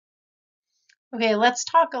Okay, let's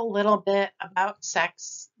talk a little bit about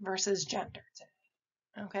sex versus gender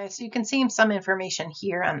today. Okay, so you can see some information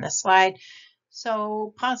here on this slide.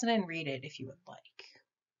 So pause it and read it if you would like.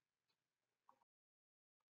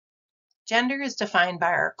 Gender is defined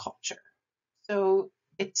by our culture. So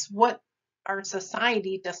it's what our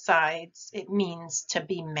society decides it means to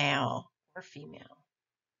be male or female.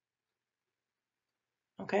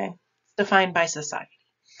 Okay, it's defined by society.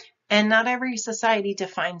 And not every society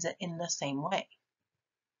defines it in the same way.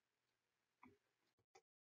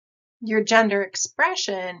 Your gender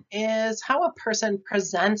expression is how a person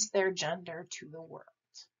presents their gender to the world.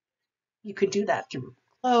 You could do that through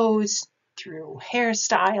clothes, through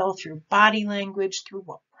hairstyle, through body language, through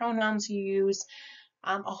what pronouns you use,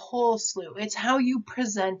 a whole slew. It's how you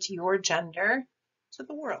present your gender to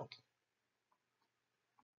the world.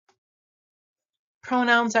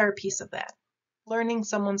 Pronouns are a piece of that. Learning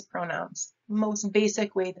someone's pronouns, most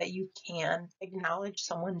basic way that you can acknowledge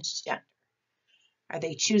someone's gender. Are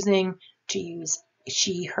they choosing to use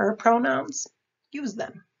she, her pronouns? Use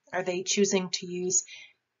them. Are they choosing to use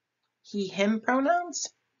he, him pronouns?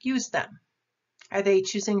 Use them. Are they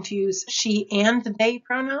choosing to use she and they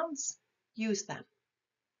pronouns? Use them.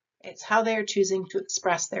 It's how they're choosing to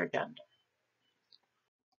express their gender.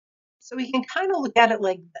 So we can kind of look at it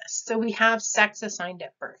like this. So we have sex assigned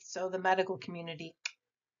at birth. So the medical community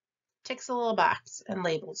ticks a little box and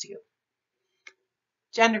labels you.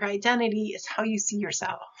 Gender identity is how you see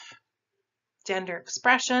yourself. Gender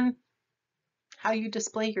expression, how you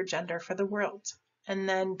display your gender for the world. And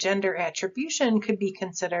then gender attribution could be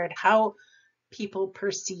considered how people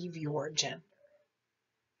perceive your gender.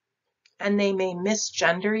 And they may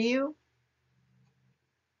misgender you.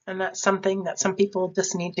 And that's something that some people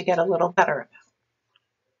just need to get a little better about.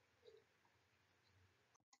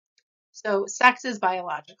 So sex is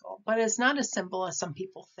biological, but it's not as simple as some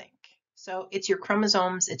people think. So it's your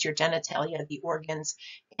chromosomes, it's your genitalia, the organs,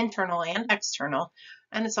 internal and external,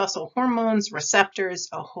 and it's also hormones, receptors,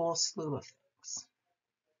 a whole slew of things.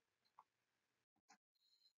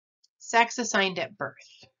 Sex assigned at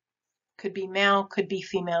birth. Could be male, could be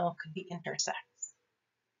female, could be intersex.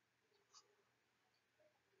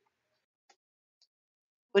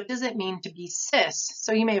 What does it mean to be cis?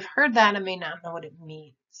 So you may have heard that and may not know what it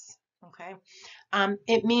means. Okay,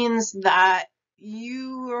 it means that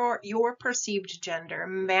your perceived gender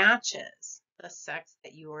matches the sex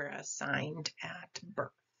that you were assigned at birth.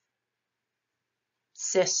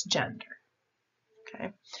 Cisgender.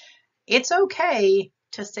 Okay, it's okay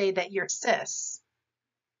to say that you're cis,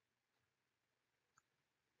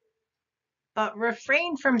 but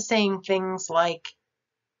refrain from saying things like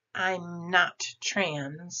I'm not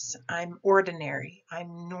trans, I'm ordinary,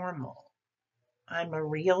 I'm normal, I'm a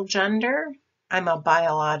real gender, I'm a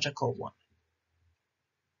biological woman,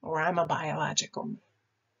 or I'm a biological man.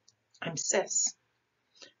 I'm cis.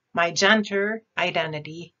 My gender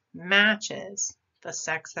identity matches the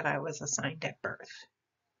sex that I was assigned at birth.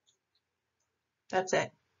 That's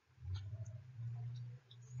it.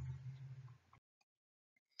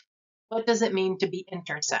 What does it mean to be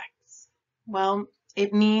intersex? Well,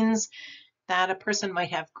 it means that a person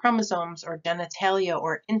might have chromosomes or genitalia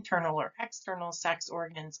or internal or external sex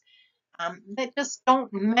organs that just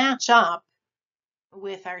don't match up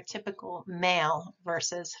with our typical male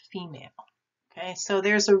versus female. Okay, so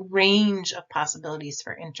there's a range of possibilities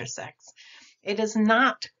for intersex. It is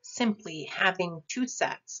not simply having two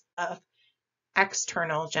sets of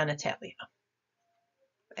external genitalia.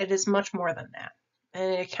 It is much more than that.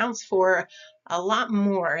 And it accounts for a lot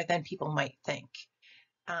more than people might think.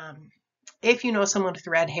 If you know someone with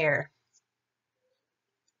red hair,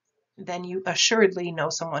 then you assuredly know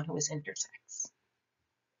someone who is intersex.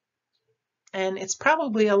 And it's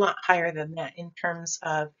probably a lot higher than that in terms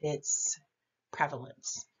of its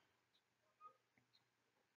prevalence.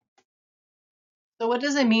 So what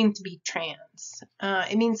does it mean to be trans?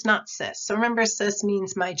 It means not cis. So remember, cis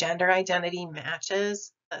means my gender identity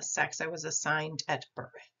matches the sex I was assigned at birth.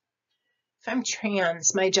 If I'm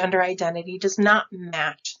trans, my gender identity does not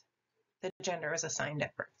match the gender I was assigned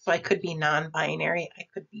at birth. So I could be non-binary, I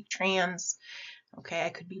could be trans, okay, I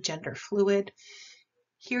could be gender fluid.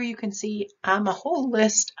 Here you can see a whole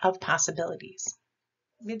list of possibilities.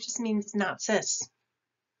 It just means not cis.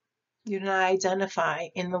 You do not identify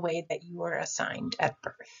in the way that you were assigned at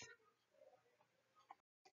birth.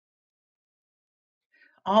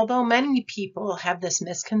 Although many people have this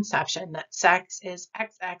misconception that sex is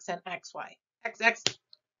XX and XY. XX,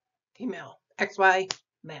 female, XY,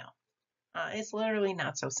 male. It's literally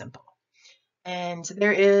not so simple. And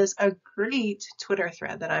there is a great Twitter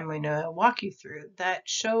thread that I'm going to walk you through that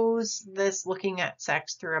shows this looking at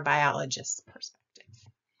sex through a biologist's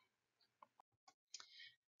perspective.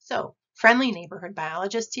 So, friendly neighborhood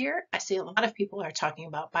biologist here. I see a lot of people are talking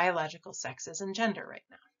about biological sexes and gender right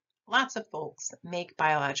now. Lots of folks make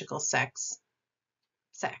biological sex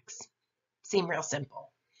seem real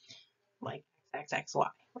simple, like XXY,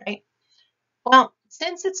 right? Well,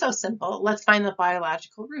 since it's so simple, let's find the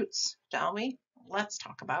biological roots, shall we? Let's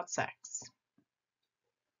talk about sex.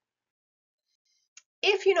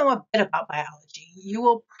 If you know a bit about biology, you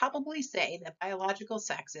will probably say that biological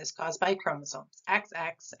sex is caused by chromosomes,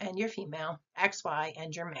 XX and your female, XY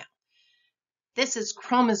and your male. This is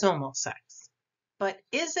chromosomal sex. But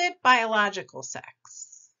is it biological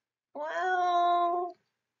sex? Well,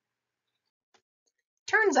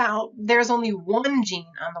 turns out there's only one gene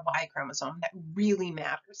on the Y chromosome that really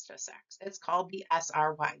matters to sex. It's called the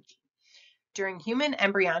SRY gene. During human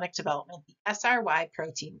embryonic development, the SRY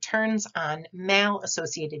protein turns on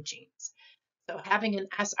male-associated genes. So having an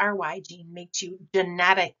SRY gene makes you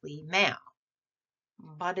genetically male.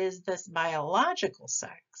 But is this biological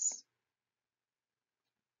sex?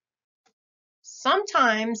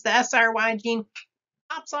 Sometimes the SRY gene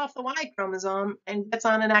pops off the Y chromosome and gets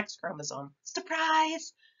on an X chromosome.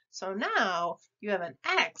 Surprise! So now you have an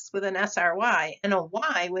X with an SRY and a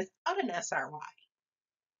Y without an SRY.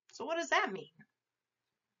 So what does that mean?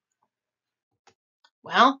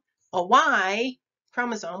 Well, a Y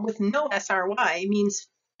chromosome with no SRY means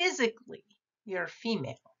physically you're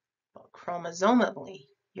female, but chromosomally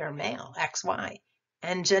you're male, XY,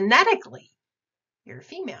 and genetically you're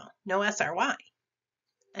female, no SRY.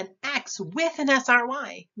 An X with an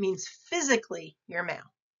SRY means physically you're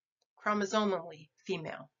male, chromosomally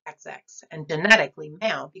female, XX, and genetically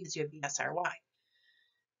male because you have the SRY.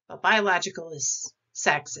 But biological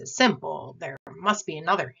sex is simple. There must be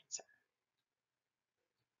another answer.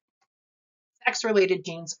 Sex-related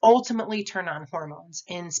genes ultimately turn on hormones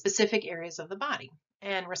in specific areas of the body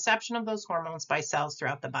and reception of those hormones by cells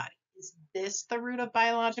throughout the body. Is this the root of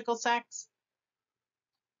biological sex?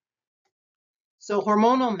 So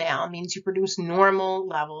hormonal male means you produce normal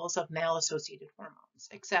levels of male-associated hormones,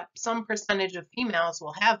 except some percentage of females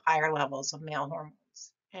will have higher levels of male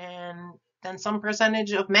hormones, and then some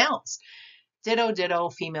percentage of males. Ditto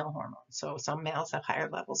female hormones. So some males have higher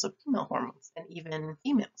levels of female hormones than even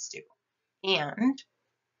females do. And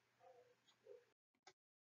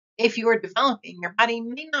if you are developing, your body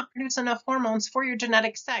may not produce enough hormones for your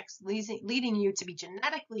genetic sex, leading you to be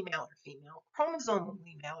genetically male or female,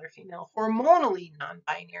 chromosomally male or female, hormonally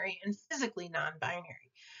non-binary, and physically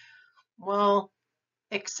non-binary. Well,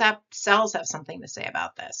 except cells have something to say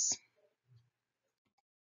about this.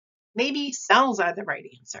 Maybe cells are the right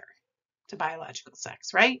answer to biological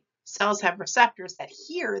sex, right? Cells have receptors that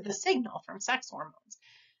hear the signal from sex hormones.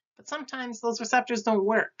 But sometimes those receptors don't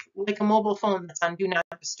work, like a mobile phone that's on Do Not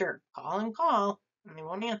Disturb. Call, and they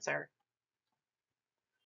won't answer.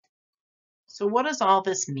 So what does all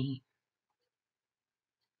this mean?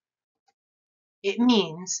 It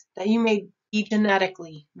means that you may be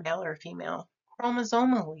genetically male or female,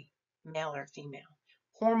 chromosomally male or female,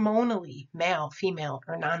 hormonally male, female,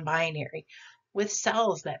 or non-binary, with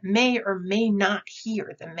cells that may or may not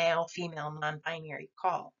hear the male, female, non-binary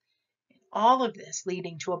call. All of this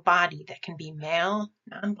leading to a body that can be male,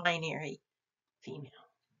 non-binary, female.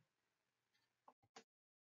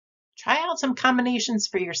 Try out some combinations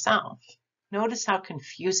for yourself. Notice how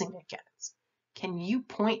confusing it gets. Can you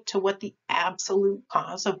point to what the absolute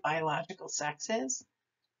cause of biological sex is?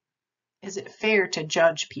 Is it fair to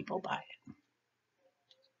judge people by it?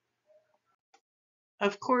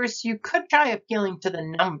 Of course, you could try appealing to the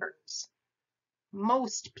numbers.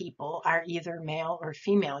 Most people are either male or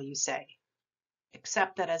female, you say.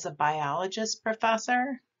 Except that as a biologist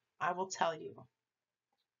professor, I will tell you.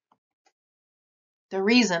 The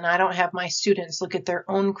reason I don't have my students look at their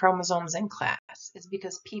own chromosomes in class is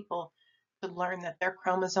because people could learn that their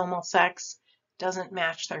chromosomal sex doesn't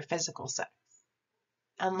match their physical sex.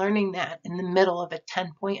 And learning that in the middle of a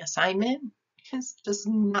 10-point assignment is just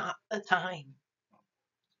not the time.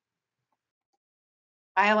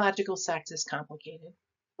 Biological sex is complicated.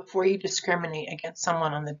 Before you discriminate against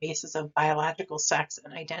someone on the basis of biological sex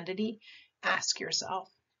and identity, ask yourself,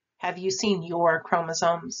 have you seen your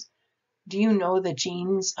chromosomes? Do you know the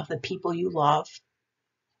genes of the people you love?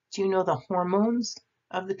 Do you know the hormones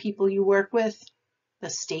of the people you work with? The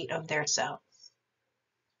state of their cells?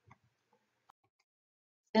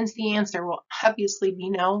 Since the answer will obviously be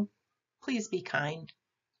no, please be kind.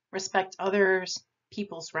 Respect others'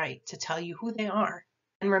 people's right to tell you who they are.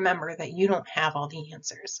 And remember that you don't have all the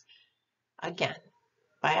answers. Again,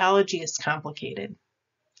 biology is complicated.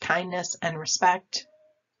 Kindness and respect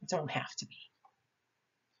don't have to be.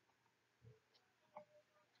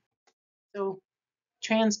 So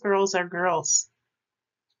trans girls are girls.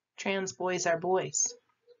 Trans boys are boys.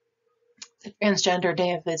 The Transgender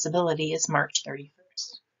Day of Visibility is March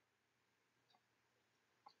 31st.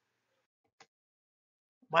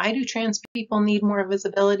 Why do trans people need more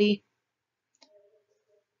visibility?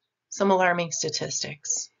 Some alarming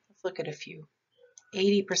statistics. Let's look at a few.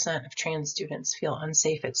 80% of trans students feel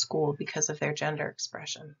unsafe at school because of their gender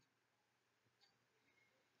expression.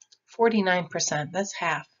 49%, that's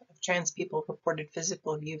half, of trans people reported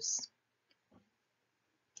physical abuse.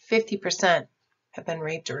 50% have been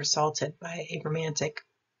raped or assaulted by a romantic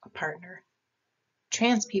partner.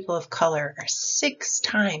 Trans people of color are 6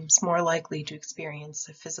 times more likely to experience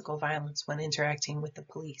physical violence when interacting with the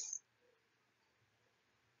police.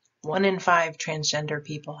 1 in 5 transgender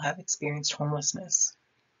people have experienced homelessness.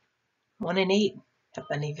 1 in 8 have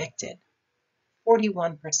been evicted.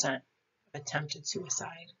 41% have attempted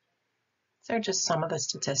suicide. These are just some of the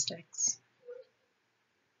statistics.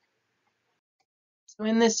 So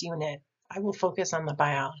in this unit, I will focus on the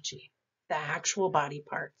biology, the actual body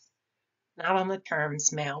parts, not on the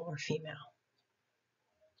terms male or female.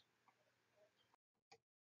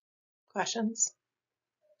 Questions?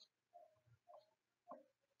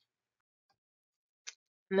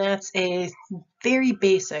 And that's a very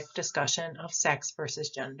basic discussion of sex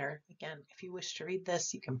versus gender. Again, if you wish to read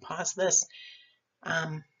this, you can pause this.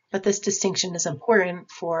 But this distinction is important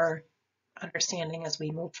for understanding as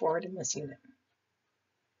we move forward in this unit.